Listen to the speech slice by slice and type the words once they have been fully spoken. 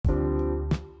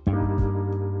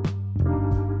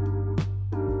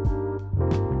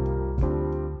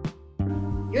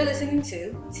You're listening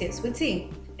to Tips with T,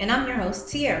 and I'm your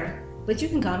host, Tiara, but you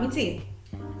can call me T.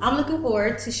 I'm looking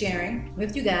forward to sharing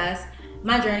with you guys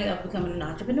my journey of becoming an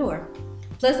entrepreneur.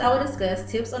 Plus, I will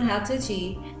discuss tips on how to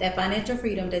achieve that financial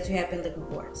freedom that you have been looking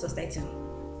for. So stay tuned.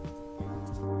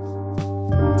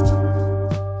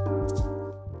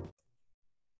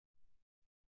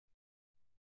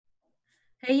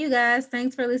 Hey, you guys,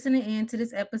 thanks for listening in to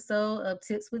this episode of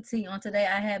Tips with T. On today,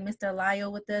 I have Mr.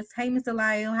 Lyle with us. Hey, Mr.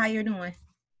 Lyle, how you doing?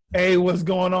 Hey, what's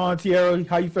going on, Tiara?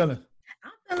 How you feeling?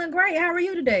 I'm feeling great. How are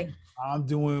you today? I'm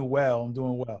doing well. I'm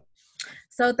doing well.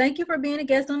 So thank you for being a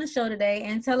guest on the show today,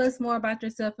 and tell us more about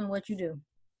yourself and what you do.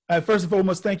 First and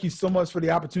foremost, thank you so much for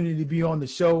the opportunity to be on the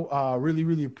show.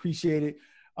 Really appreciate it.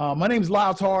 My name is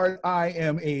Lyle. I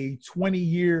am a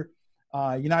 20-year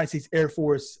United States Air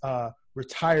Force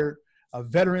retired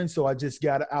veteran. So I just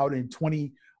got out in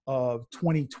January of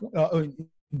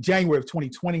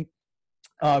 2020.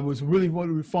 It was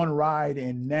really fun ride,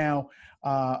 and now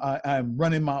I'm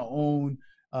running my own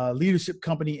leadership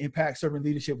company, Impact Servant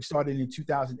Leadership. We started in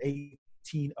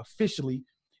 2018 officially,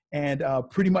 and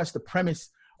pretty much the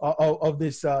premise of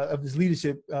this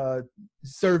leadership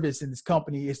service in this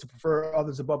company is to prefer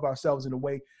others above ourselves in a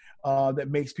way that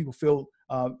makes people feel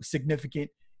significant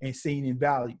and seen and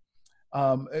valued.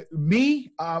 I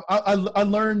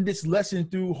learned this lesson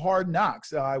through hard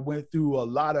knocks. I went through a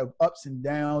lot of ups and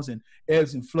downs and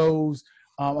ebbs and flows.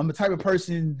 I'm the type of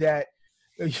person that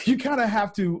you kind of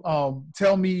have to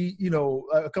tell me,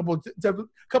 a couple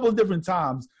of different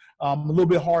times. I'm a little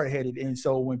bit hard-headed, and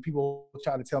so when people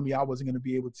try to tell me I wasn't going to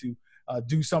be able to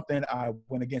do something, I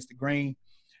went against the grain.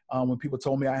 When people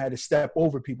told me I had to step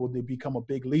over people to become a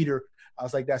big leader, I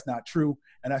was like, that's not true.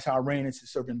 And that's how I ran into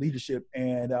servant leadership.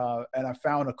 And I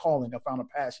found a calling, I found a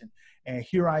passion. And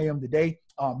here I am today,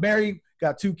 married,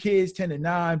 got 2 kids, 10 and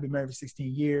 9, been married for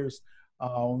 16 years.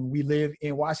 We live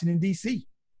in Washington, D.C.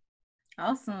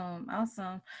 Awesome.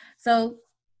 So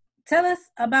tell us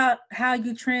about how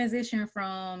you transitioned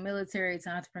from military to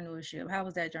entrepreneurship. How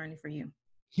was that journey for you?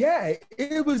 Yeah,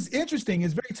 it was interesting.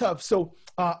 It's very tough. So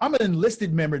I'm an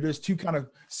enlisted member. There's 2 kind of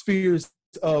spheres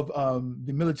of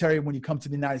the military when you come to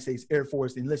the United States Air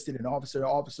Force. The enlisted and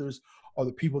officers are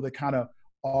the people that kind of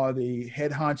are the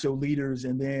head honcho leaders.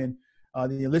 And then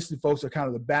the enlisted folks are kind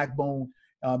of the backbone,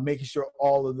 making sure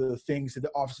all of the things that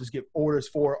the officers give orders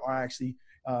for are actually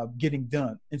getting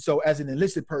done. And so as an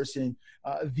enlisted person,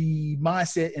 the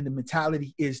mindset and the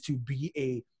mentality is to be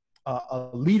a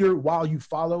leader while you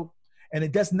follow. And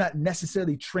it does not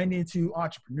necessarily trend into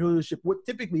entrepreneurship. What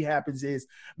typically happens is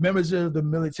members of the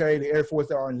military, the Air Force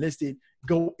that are enlisted,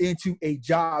 go into a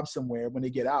job somewhere when they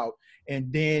get out.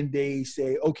 And then they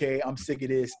say, okay, I'm sick of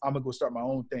this. I'm going to go start my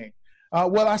own thing.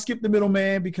 Well, I skipped the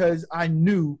middleman because I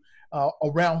knew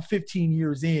around 15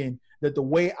 years in that the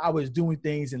way I was doing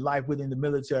things in life within the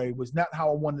military was not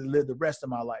how I wanted to live the rest of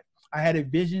my life. I had a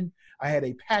vision, I had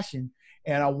a passion,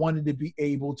 and I wanted to be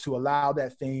able to allow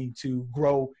that thing to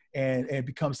grow and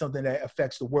become something that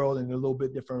affects the world in a little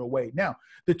bit different way. Now,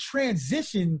 the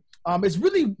transition is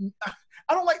really,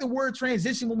 I don't like the word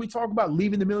transition when we talk about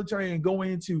leaving the military and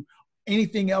going into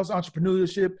anything else,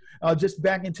 entrepreneurship, just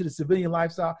back into the civilian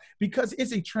lifestyle, because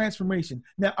it's a transformation.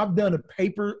 Now, I've done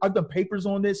papers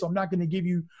on this, so I'm not going to give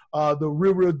you the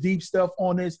real deep stuff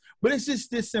on this, but it's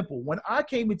just this simple. When I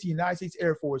came into the United States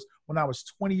Air Force when I was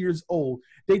 20 years old,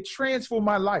 they transformed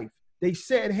my life. They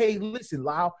said, hey, listen,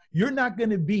 Lyle, you're not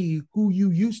going to be who you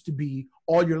used to be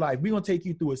all your life. We're going to take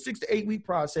you through a 6 to 8 week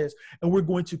process, and we're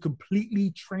going to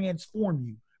completely transform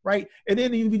you. Right. And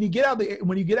then when you get out of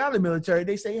the military,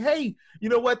 they say, hey, you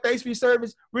know what? Thanks for your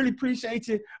service. Really appreciate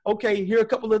you. Okay, here are a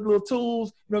couple of little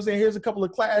tools. You know what I'm saying? Here's a couple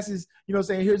of classes. You know what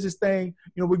I'm saying? Here's this thing.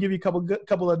 You know, we'll give you a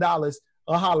couple of dollars.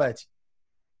 I'll holler at you.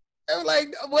 And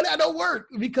like, well, that don't work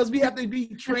because we have to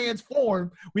be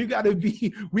transformed. We've got to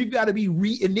be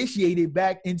reinitiated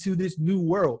back into this new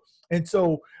world. And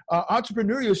so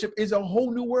entrepreneurship is a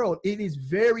whole new world. It is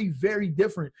very, very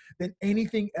different than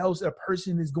anything else a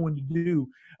person is going to do.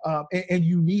 And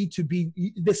you need to be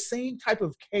the same type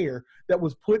of care that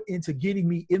was put into getting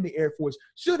me in the Air Force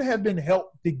should have been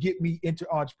helped to get me into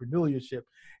entrepreneurship.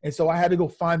 And so I had to go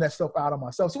find that stuff out on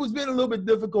myself. So it's been a little bit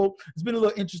difficult. It's been a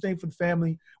little interesting for the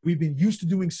family. We've been used to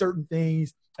doing certain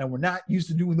things, and we're not used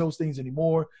to doing those things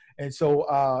anymore. And so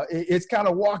it's kind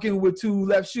of walking with 2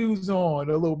 left shoes on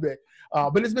a little bit.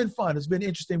 But it's been fun. It's been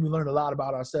interesting. We learned a lot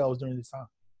about ourselves during this time.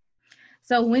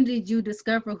 So when did you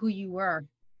discover who you were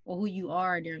or who you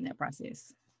are during that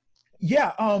process?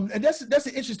 Yeah, and that's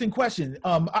an interesting question.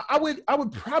 I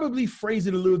would probably phrase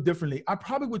it a little differently. I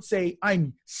probably would say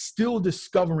I'm still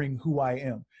discovering who I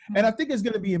am. And I think it's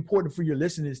going to be important for your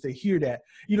listeners to hear that.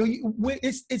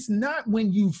 It's not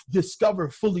when you discover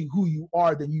fully who you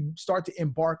are that you start to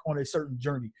embark on a certain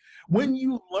journey. When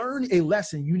you learn a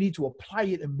lesson, you need to apply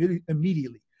it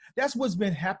immediately. That's what's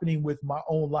been happening with my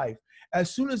own life. As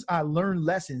soon as I learn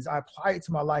lessons, I apply it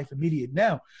to my life immediately.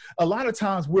 Now, a lot of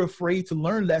times we're afraid to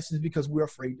learn lessons because we're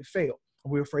afraid to fail.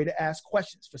 We're afraid to ask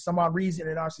questions. For some odd reason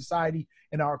in our society,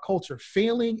 in our culture,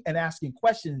 failing and asking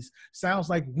questions sounds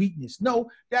like weakness. No,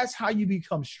 that's how you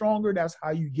become stronger. That's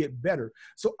how you get better.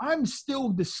 So I'm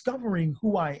still discovering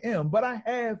who I am, but I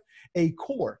have a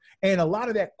core. And a lot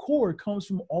of that core comes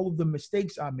from all of the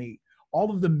mistakes I made, all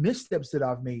of the missteps that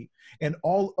I've made, and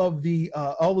all of the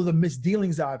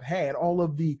misdealings I've had, all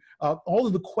of the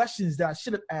questions that I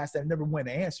should have asked that I never went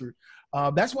answered.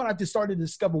 That's when I just started to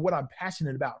discover what I'm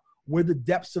passionate about, where the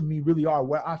depths of me really are,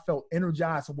 where I felt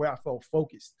energized and where I felt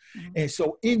focused. And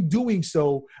so in doing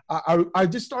so, I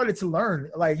just started to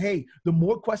learn, like, hey, the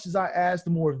more questions I ask,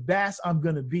 the more vast I'm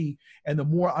going to be, and the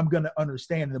more I'm going to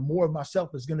understand, and the more of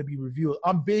myself is going to be revealed.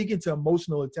 I'm big into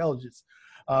emotional intelligence.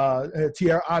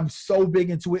 Tierra, I'm so big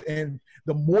into it. And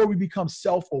the more we become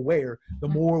self-aware, the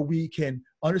more we can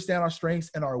understand our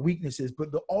strengths and our weaknesses, but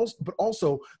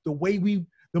also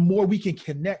the more we can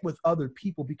connect with other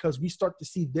people, because we start to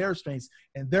see their strengths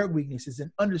and their weaknesses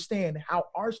and understand how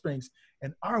our strengths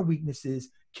and our weaknesses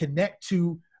connect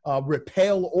to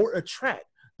repel or attract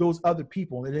those other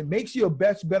people. And it makes you a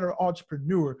better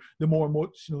entrepreneur the more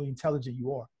emotionally intelligent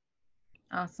you are.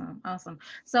 Awesome. Awesome.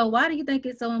 So why do you think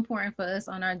it's so important for us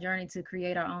on our journey to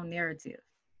create our own narrative?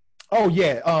 Oh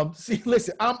yeah. See,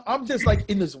 listen, I'm just like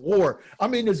in this war.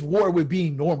 I'm in this war with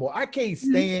being normal. I can't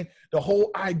stand the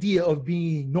whole idea of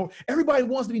being normal. Everybody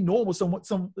wants to be normal so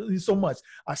much.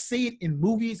 I see it in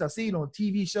movies. I see it on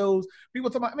TV shows. People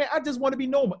talk about, man, I just want to be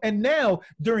normal. And now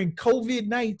during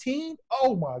COVID-19,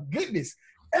 oh my goodness,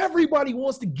 everybody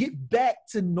wants to get back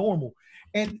to normal.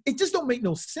 And it just don't make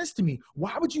no sense to me.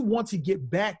 Why would you want to get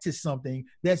back to something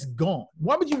that's gone?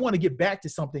 Why would you want to get back to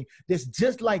something that's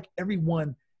just like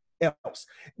everyone else?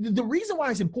 The reason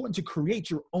why it's important to create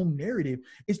your own narrative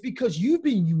is because you've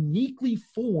been uniquely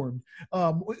formed.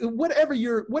 Whatever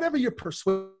your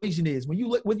persuasion is, when you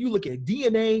look at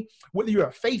DNA, whether you're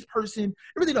a faith person,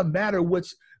 it really doesn't matter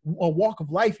which walk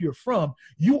of life you're from.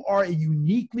 You are a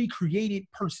uniquely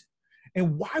created person.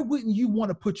 And why wouldn't you want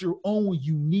to put your own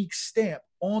unique stamp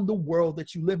on the world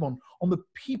that you live on the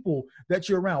people that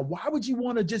you're around? Why would you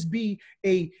want to just be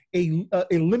a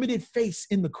limited face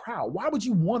in the crowd? Why would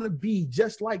you want to be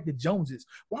just like the Joneses?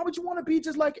 Why would you want to be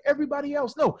just like everybody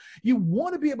else? No, you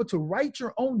want to be able to write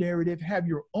your own narrative, have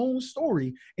your own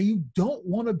story, and you don't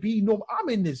want to be normal. I'm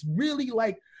in this really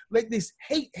like this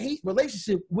hate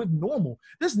relationship with normal.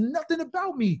 There's nothing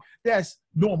about me that's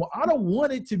normal. I don't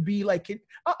want it to be like it.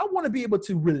 I want to be able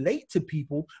to relate to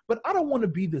people, but I don't want to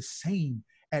be the same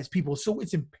as people. So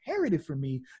it's imperative for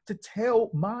me to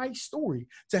tell my story,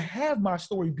 to have my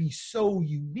story be so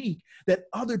unique that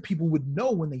other people would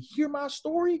know when they hear my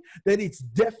story that it's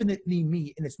definitely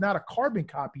me and it's not a carbon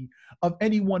copy of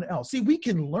anyone else. See, we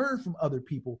can learn from other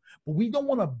people, but we don't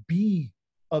want to be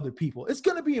other people. It's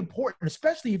going to be important,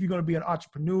 especially if you're going to be an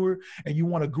entrepreneur and you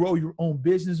want to grow your own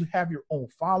business, have your own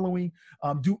following,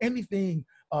 do anything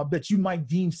that you might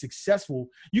deem successful.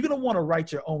 You're going to want to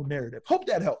write your own narrative. Hope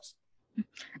that helps.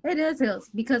 It does help,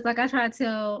 because like I try to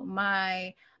tell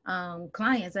my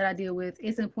clients that I deal with,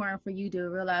 it's important for you to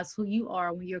realize who you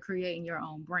are when you're creating your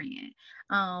own brand,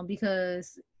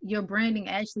 because your branding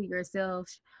actually yourself,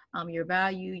 your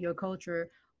value, your culture,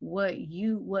 what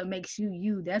makes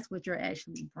you, that's what you're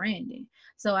actually branding.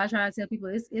 So I try to tell people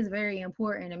it's very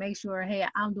important to make sure, hey,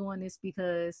 I'm doing this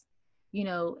because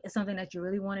it's something that you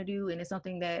really want to do, and it's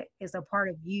something that is a part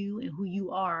of you and who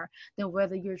you are, than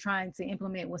whether you're trying to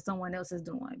implement what someone else is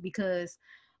doing, because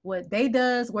what they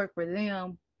does work for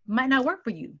them might not work for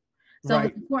you. So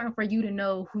It's important for you to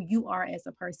know who you are as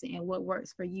a person and what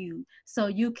works for you, so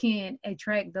you can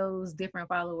attract those different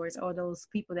followers or those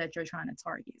people that you're trying to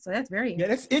target. So that's very important.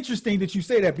 Yeah, that's interesting that you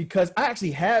say that, because I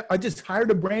just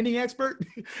hired a branding expert.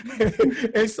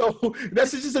 And so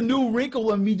that's just a new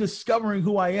wrinkle of me discovering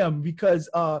who I am, because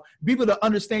people to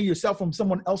understand yourself from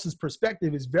someone else's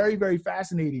perspective is very, very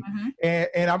fascinating.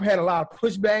 And I've had a lot of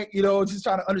pushback, just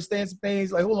trying to understand some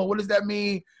things like, hold on, what does that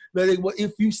mean? Well,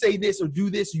 if you say this or do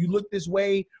this, you look this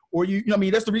way, or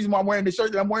that's the reason why I'm wearing the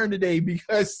shirt that I'm wearing today,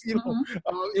 because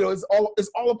it's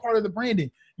all a part of the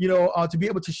branding. To be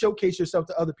able to showcase yourself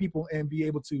to other people and be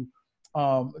able to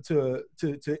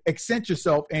accent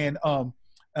yourself and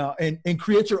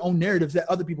create your own narratives that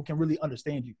other people can really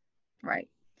understand you. Right.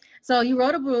 So you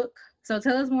wrote a book. So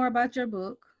tell us more about your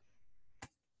book.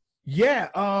 Yeah.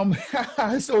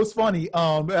 So it's funny.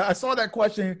 I saw that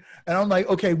question and I'm like,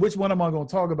 okay, which one am I going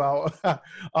to talk about?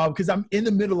 Because I'm in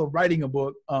the middle of writing a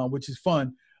book, which is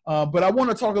fun. But I want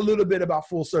to talk a little bit about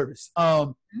full service.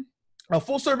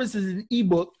 Full service is an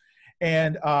ebook,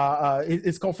 and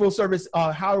it's called Full Service: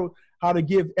 How to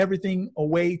Give Everything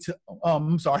Away to.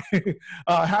 I'm sorry,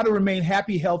 how to remain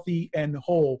happy, healthy, and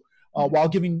whole while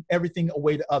giving everything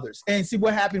away to others. And see,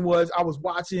 what happened was I was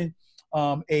watching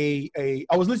I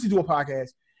was listening to a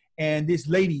podcast, and this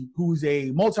lady who's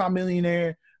a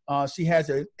multimillionaire. She has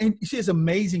an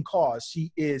amazing cause.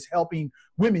 She is helping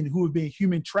women who have been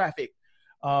human trafficked,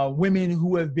 women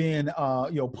who have been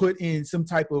put in some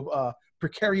type of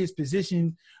precarious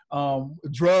position,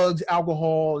 drugs,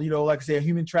 alcohol, like I said,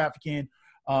 human trafficking,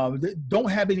 don't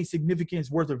have any significance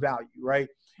worth of value, right?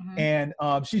 Mm-hmm. And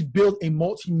she's built a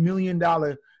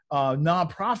multi-million-dollar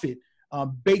nonprofit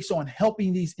based on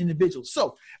helping these individuals.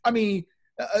 So, I mean,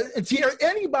 to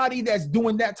anybody that's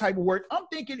doing that type of work, I'm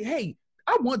thinking, hey,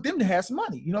 I want them to have some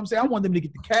money. You know what I'm saying? I want them to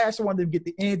get the cash. I want them to get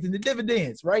the ends and the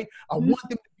dividends, right? I want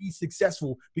them to be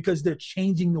successful because they're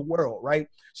changing the world, right?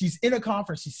 She's in a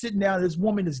conference. She's sitting down. This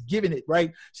woman is giving it,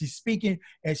 right? She's speaking.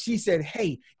 And she said,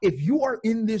 hey, if you are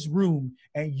in this room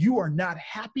and you are not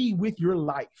happy with your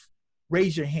life,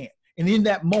 raise your hand. And in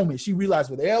that moment, she realized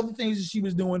with all the things that she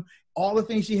was doing, all the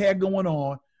things she had going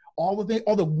on, all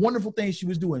the wonderful things she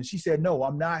was doing, she said, no,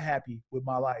 I'm not happy with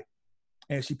my life.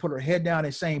 And she put her head down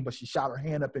in shame, but she shot her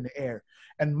hand up in the air.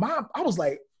 And I was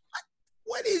like,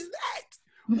 what is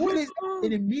that? What is that?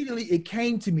 And immediately it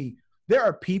came to me. There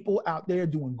are people out there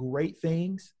doing great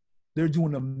things. They're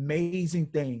doing amazing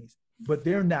things, but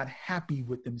they're not happy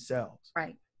with themselves.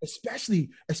 Right. Especially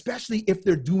if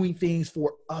they're doing things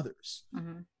for others.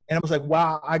 Mm-hmm. And I was like,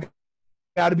 wow, I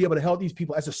got to be able to help these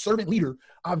people. As a servant leader,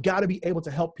 I've got to be able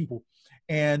to help people.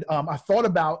 And I thought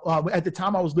about, at the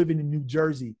time I was living in New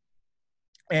Jersey,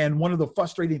 and one of the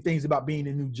frustrating things about being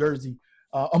in New Jersey,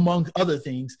 among other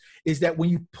things, is that when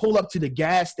you pull up to the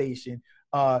gas station,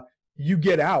 you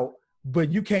get out,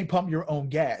 but you can't pump your own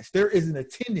gas. There is an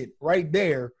attendant right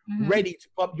there ready to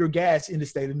pump your gas in the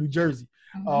state of New Jersey.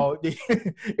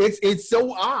 It's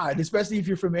so odd, especially if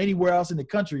you're from anywhere else in the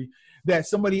country, that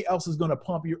somebody else is going to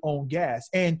pump your own gas.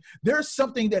 And there's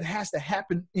something that has to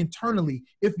happen internally.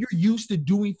 If you're used to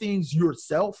doing things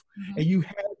yourself and you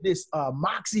have this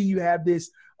moxie, you have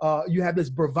this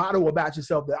bravado about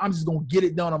yourself that I'm just going to get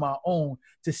it done on my own,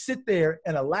 to sit there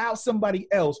and allow somebody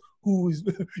else who's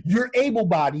you're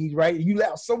able-bodied, right? You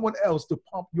allow someone else to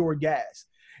pump your gas.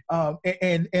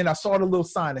 And I saw the little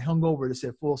sign that hung over that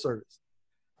said full service.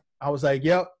 I was like,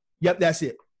 yep, that's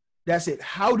it. That's it.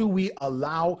 How do we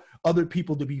allow other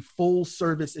people to be full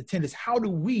service attendants? How do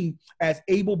we, as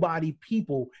able-bodied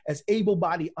people, as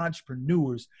able-bodied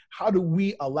entrepreneurs, how do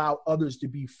we allow others to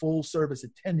be full service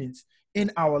attendants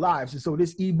in our lives? And so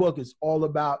this ebook is all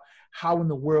about how in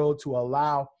the world to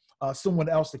allow someone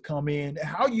else to come in,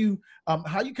 how you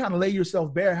kind of lay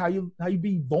yourself bare, how you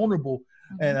be vulnerable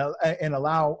and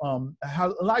allow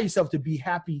yourself to be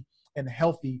happy and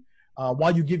healthy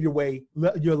while you give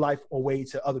your life away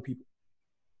to other people.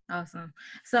 Awesome.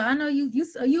 So I know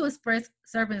you express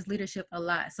servant leadership a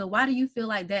lot. So why do you feel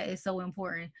like that is so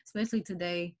important, especially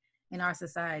today in our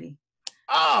society?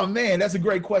 Oh man, that's a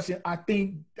great question. I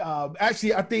think I'm just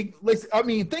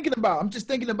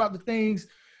thinking about the things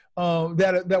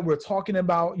that we're talking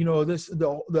about,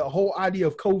 the whole idea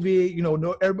of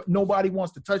COVID, nobody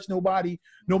wants to touch nobody.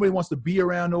 Nobody wants to be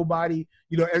around nobody.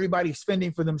 Everybody's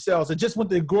spending for themselves. I just went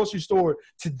to the grocery store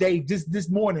today, this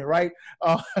morning, right?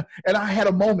 And I had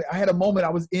a moment. I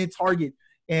was in Target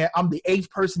and I'm the 8th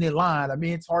person in line. I'm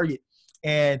in Target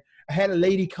and I had a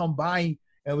lady come by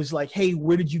and was like, hey,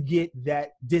 where did you get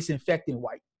that disinfectant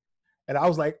wipe? And I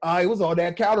was like, it was on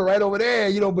that counter right over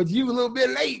there, but you were a little bit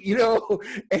late,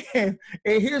 And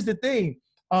here's the thing.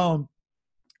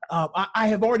 I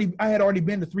had already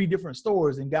been to 3 different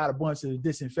stores and got a bunch of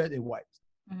disinfectant wipes,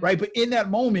 right? But in that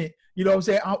moment, you know what I'm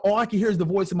saying? All I can hear is the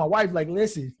voice of my wife, like,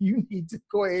 listen, you need to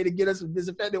go ahead and get us some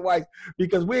disinfectant wipes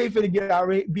because we ain't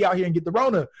finna be out here and get the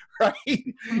Rona, right?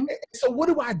 Mm-hmm. So what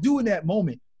do I do in that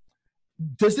moment?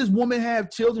 Does this woman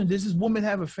have children? Does this woman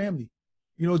have a family?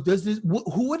 Who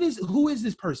is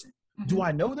this person? Mm-hmm. Do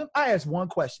I know them? I asked one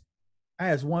question.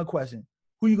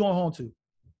 Who you going home to?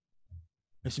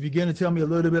 And she began to tell me a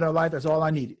little bit of life. That's all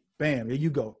I needed. Bam, there you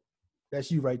go.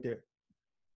 That's you right there.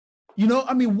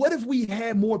 What if we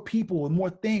had more people and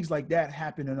more things like that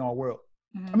happen in our world?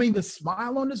 Mm-hmm. The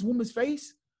smile on this woman's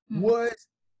face was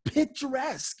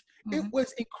picturesque. Mm-hmm. It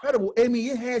was incredible.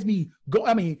 It has me go.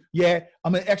 I'm an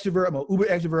extrovert. I'm an uber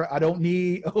extrovert. I don't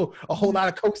need a whole lot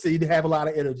of coke to have a lot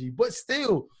of energy. But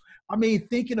still, I mean,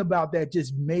 thinking about that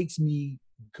just makes me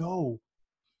go.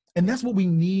 And that's what we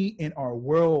need in our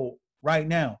world right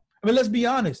now. I mean, let's be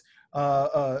honest.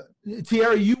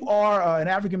 Tiara, you are an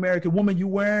African-American woman. You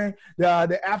wearing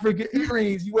the African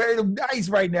earrings. You wearing them nice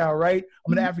right now, right?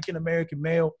 I'm an African-American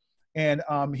male. And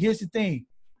here's the thing.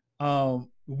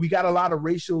 We got a lot of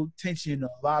racial tension, a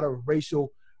lot of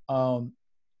racial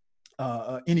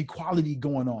inequality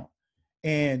going on.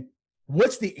 And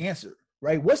what's the answer,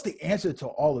 right? What's the answer to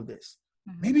all of this?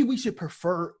 Maybe we should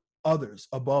prefer others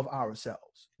above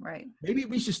ourselves. Right. Maybe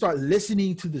we should start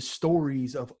listening to the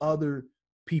stories of other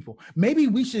people. Maybe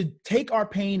we should take our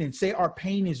pain and say our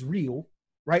pain is real,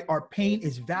 right? Our pain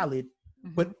is valid,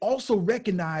 but also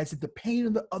recognize that the pain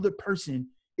of the other person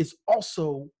is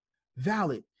also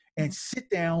valid, and sit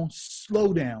down,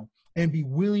 slow down, and be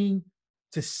willing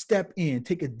to step in,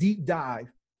 take a deep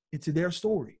dive into their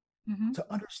story, to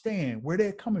understand where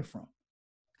they're coming from,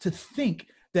 to think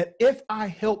that if I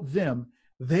help them,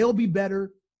 they'll be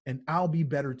better and I'll be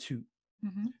better too.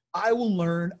 I will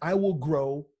learn, I will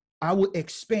grow, I will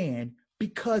expand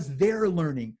because they're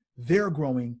learning, they're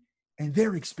growing, and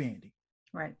they're expanding.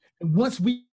 Right. And once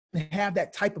we have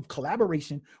that type of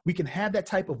collaboration, we can have that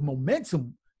type of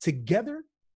momentum together,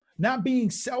 not being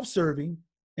self-serving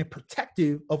and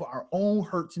protective of our own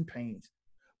hurts and pains,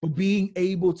 but being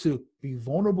able to be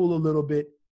vulnerable a little bit,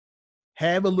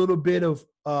 have a little bit of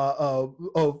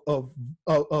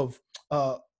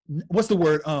what's the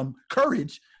word?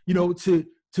 Courage, to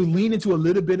lean into a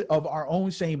little bit of our own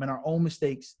shame and our own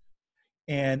mistakes,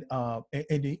 and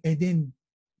then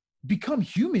become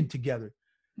human together.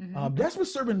 That's what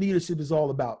servant leadership is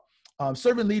all about.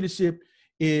 Servant leadership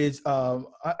is,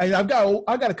 I've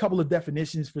got a couple of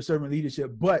definitions for servant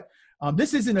leadership, but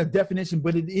this isn't a definition,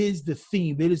 but it is the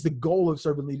theme. It is the goal of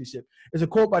servant leadership. There's a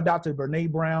quote by Dr.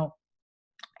 Brene Brown.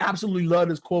 Absolutely love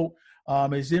this quote.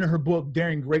 It's in her book,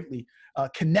 Daring Greatly.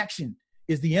 Connection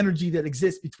is the energy that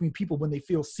exists between people when they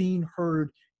feel seen,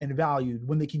 heard, and valued,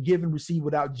 when they can give and receive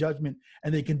without judgment,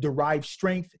 and they can derive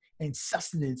strength and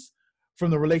sustenance from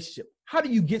the relationship. How do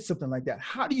you get something like that?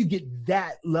 How do you get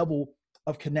that level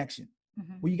of connection?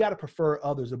 Well, you got to prefer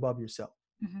others above yourself.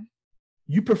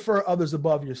 You prefer others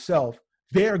above yourself,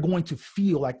 they're going to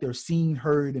feel like they're seen,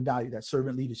 heard, and valued. That's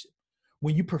servant leadership.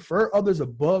 When you prefer others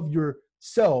above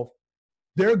yourself,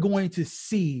 they're going to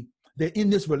see that in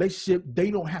this relationship,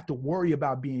 they don't have to worry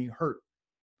about being hurt.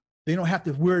 They don't have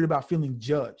to worry about feeling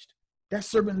judged. That's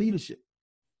servant leadership.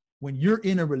 When you're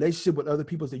in a relationship with other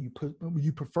people that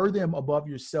you prefer them above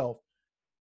yourself,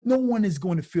 no one is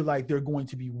going to feel like they're going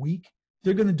to be weak.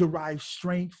 They're going to derive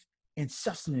strength and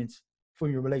sustenance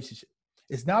from your relationship.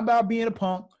 It's not about being a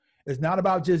punk. It's not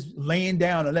about just laying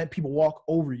down and letting people walk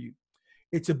over you.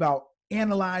 It's about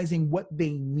analyzing what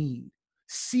they need,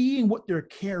 seeing what their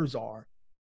cares are,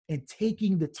 and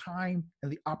taking the time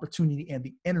and the opportunity and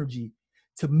the energy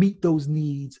to meet those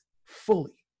needs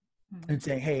fully, and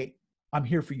saying, hey, I'm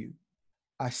here for you.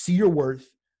 I see your worth.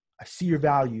 I see your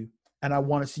value, and I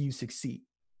want to see you succeed.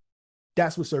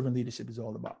 That's what servant leadership is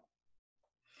all about.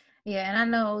 Yeah, and I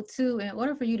know too, in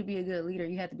order for you to be a good leader,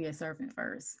 you have to be a servant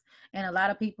first. And a lot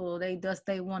of people, they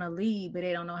want to lead, but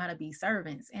they don't know how to be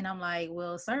servants. And I'm like,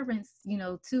 well, servants,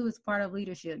 too, is part of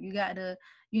leadership. You got to,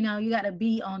 you got to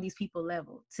be on these people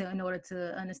level in order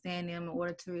to understand them, in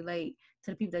order to relate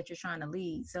to the people that you're trying to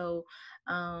lead. So,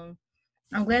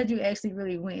 I'm glad you actually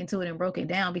really went into it and broke it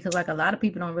down, because like a lot of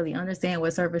people don't really understand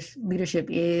what service leadership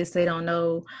is. They don't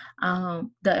know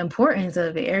the importance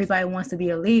of it. Everybody wants to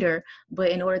be a leader, but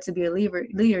in order to be a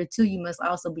leader too, you must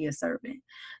also be a servant.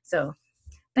 So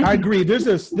I agree. There's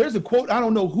a quote. I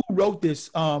don't know who wrote this,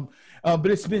 but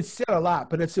it's been said a lot,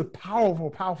 but it's a powerful,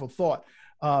 powerful thought.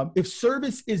 If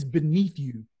service is beneath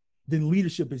you, then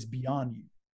leadership is beyond you.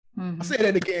 I'll say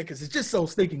that again because it's just so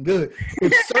stinking good.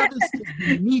 If service is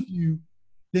beneath you,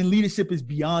 then leadership is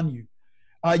beyond you.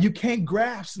 You can't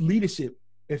grasp leadership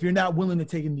if you're not willing to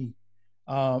take a knee.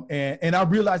 And I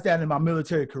realized that in my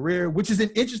military career, which is an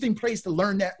interesting place to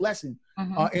learn that lesson,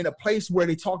 in a place where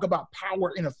they talk about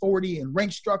power and authority and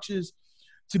rank structures,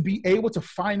 to be able to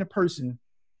find a person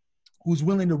who's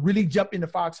willing to really jump in the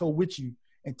foxhole with you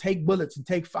and take bullets and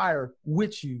take fire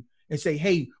with you and say,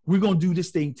 hey, we're going to do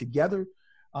this thing together.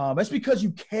 That's because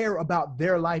you care about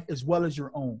their life as well as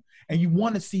your own, and you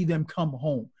want to see them come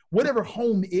home, whatever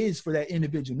home is for that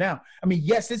individual. Now, I mean,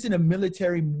 yes, it's in a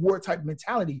military war type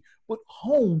mentality, but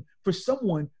home for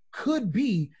someone could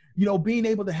be, being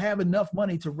able to have enough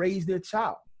money to raise their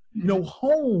child.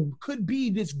 Home could be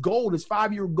this goal, this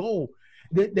 5-year goal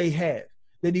that they have,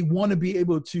 that they want to be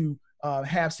able to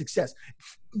have success.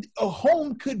 A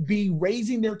home could be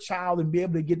raising their child and be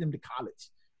able to get them to college.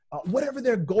 whatever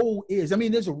their goal is. I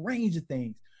mean, there's a range of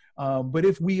things. But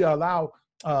if we allow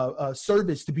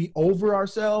service to be over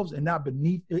ourselves and not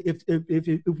beneath, if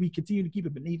we continue to keep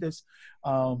it beneath us,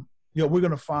 we're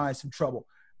going to find some trouble.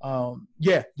 I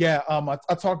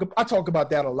talk about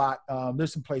that a lot.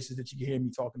 There's some places that you can hear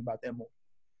me talking about that more.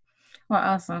 Well,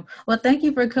 awesome. Well, thank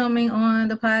you for coming on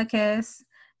the podcast.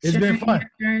 It's been fun.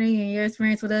 Your journey and your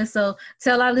experience with us. So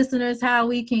tell our listeners how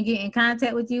we can get in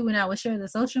contact with you, and I will share the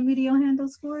social media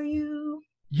handles for you.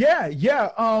 Yeah.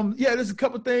 There's a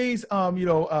couple things. You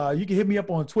can hit me up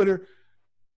on Twitter.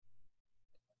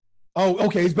 Oh,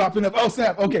 okay. It's popping up. Oh,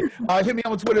 snap. Okay. Hit me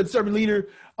up on Twitter, Servant Leader.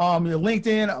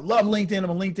 LinkedIn. I love LinkedIn. I'm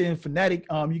a LinkedIn fanatic.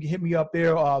 You can hit me up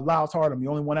there. Lyle's Hard. I'm the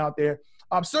only one out there.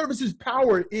 Services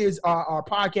Powered is our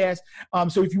podcast.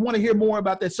 So if you want to hear more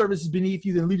about that, service is beneath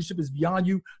you, then leadership is beyond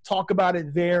you. Talk about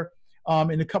it there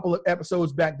in a couple of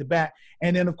episodes back to back.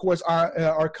 And then, of course,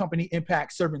 our company,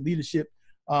 Impact Servant Leadership.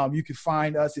 You can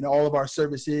find us in all of our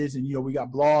services. And, we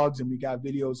got blogs and we got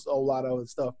videos, a whole lot of other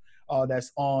stuff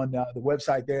that's on the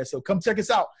website there. So come check us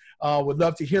out. Would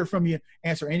love to hear from you,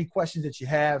 answer any questions that you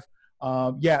have.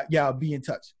 I'll be in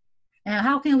touch. And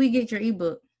how can we get your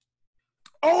ebook?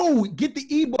 Oh, get the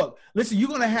ebook. Listen, you're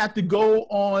going to have to go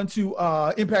on to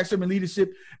Impact Servant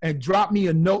Leadership and drop me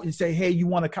a note and say, hey, you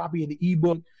want a copy of the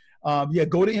ebook.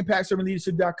 Go to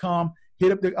impactservantleadership.com,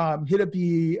 hit up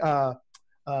the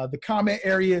comment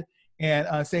area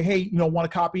and say, hey, want a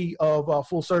copy of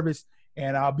Full Service,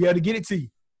 and I'll be able to get it to you.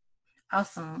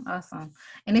 Awesome.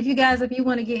 And if you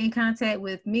want to get in contact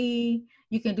with me,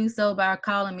 you can do so by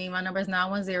calling me. My number is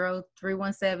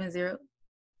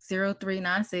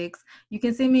 910-317-0396. You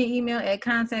can send me an email at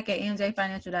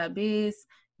contact@mjfinancial.biz.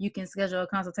 You can schedule a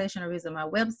consultation or visit my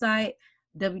website,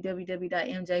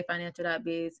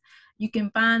 www.mjfinancial.biz. You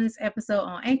can find this episode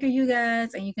on Anchor, you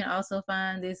guys, and you can also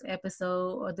find this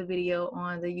episode or the video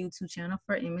on the YouTube channel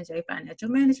for MJ Financial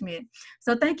Management.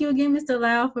 So thank you again, Mr.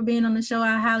 Lyle, for being on the show.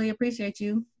 I highly appreciate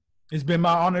you. It's been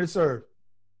my honor to serve.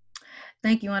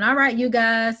 Thank you. And all right, you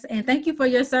guys, and thank you for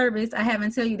your service. I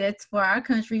haven't tell you that's for our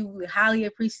country. We highly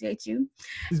appreciate you.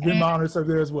 It's been my honor to serve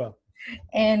there as well.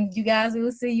 And you guys, we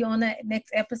will see you on the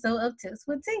next episode of Tips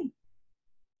with T.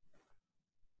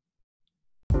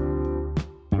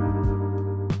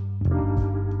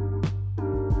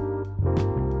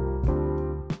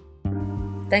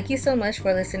 Thank you so much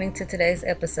for listening to today's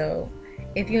episode.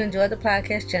 If you enjoyed the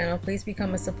podcast channel, please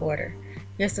become a supporter.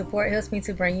 Your support helps me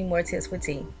to bring you more Tips with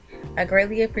T. I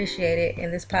greatly appreciate it,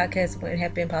 and this podcast wouldn't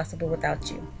have been possible without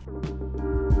you.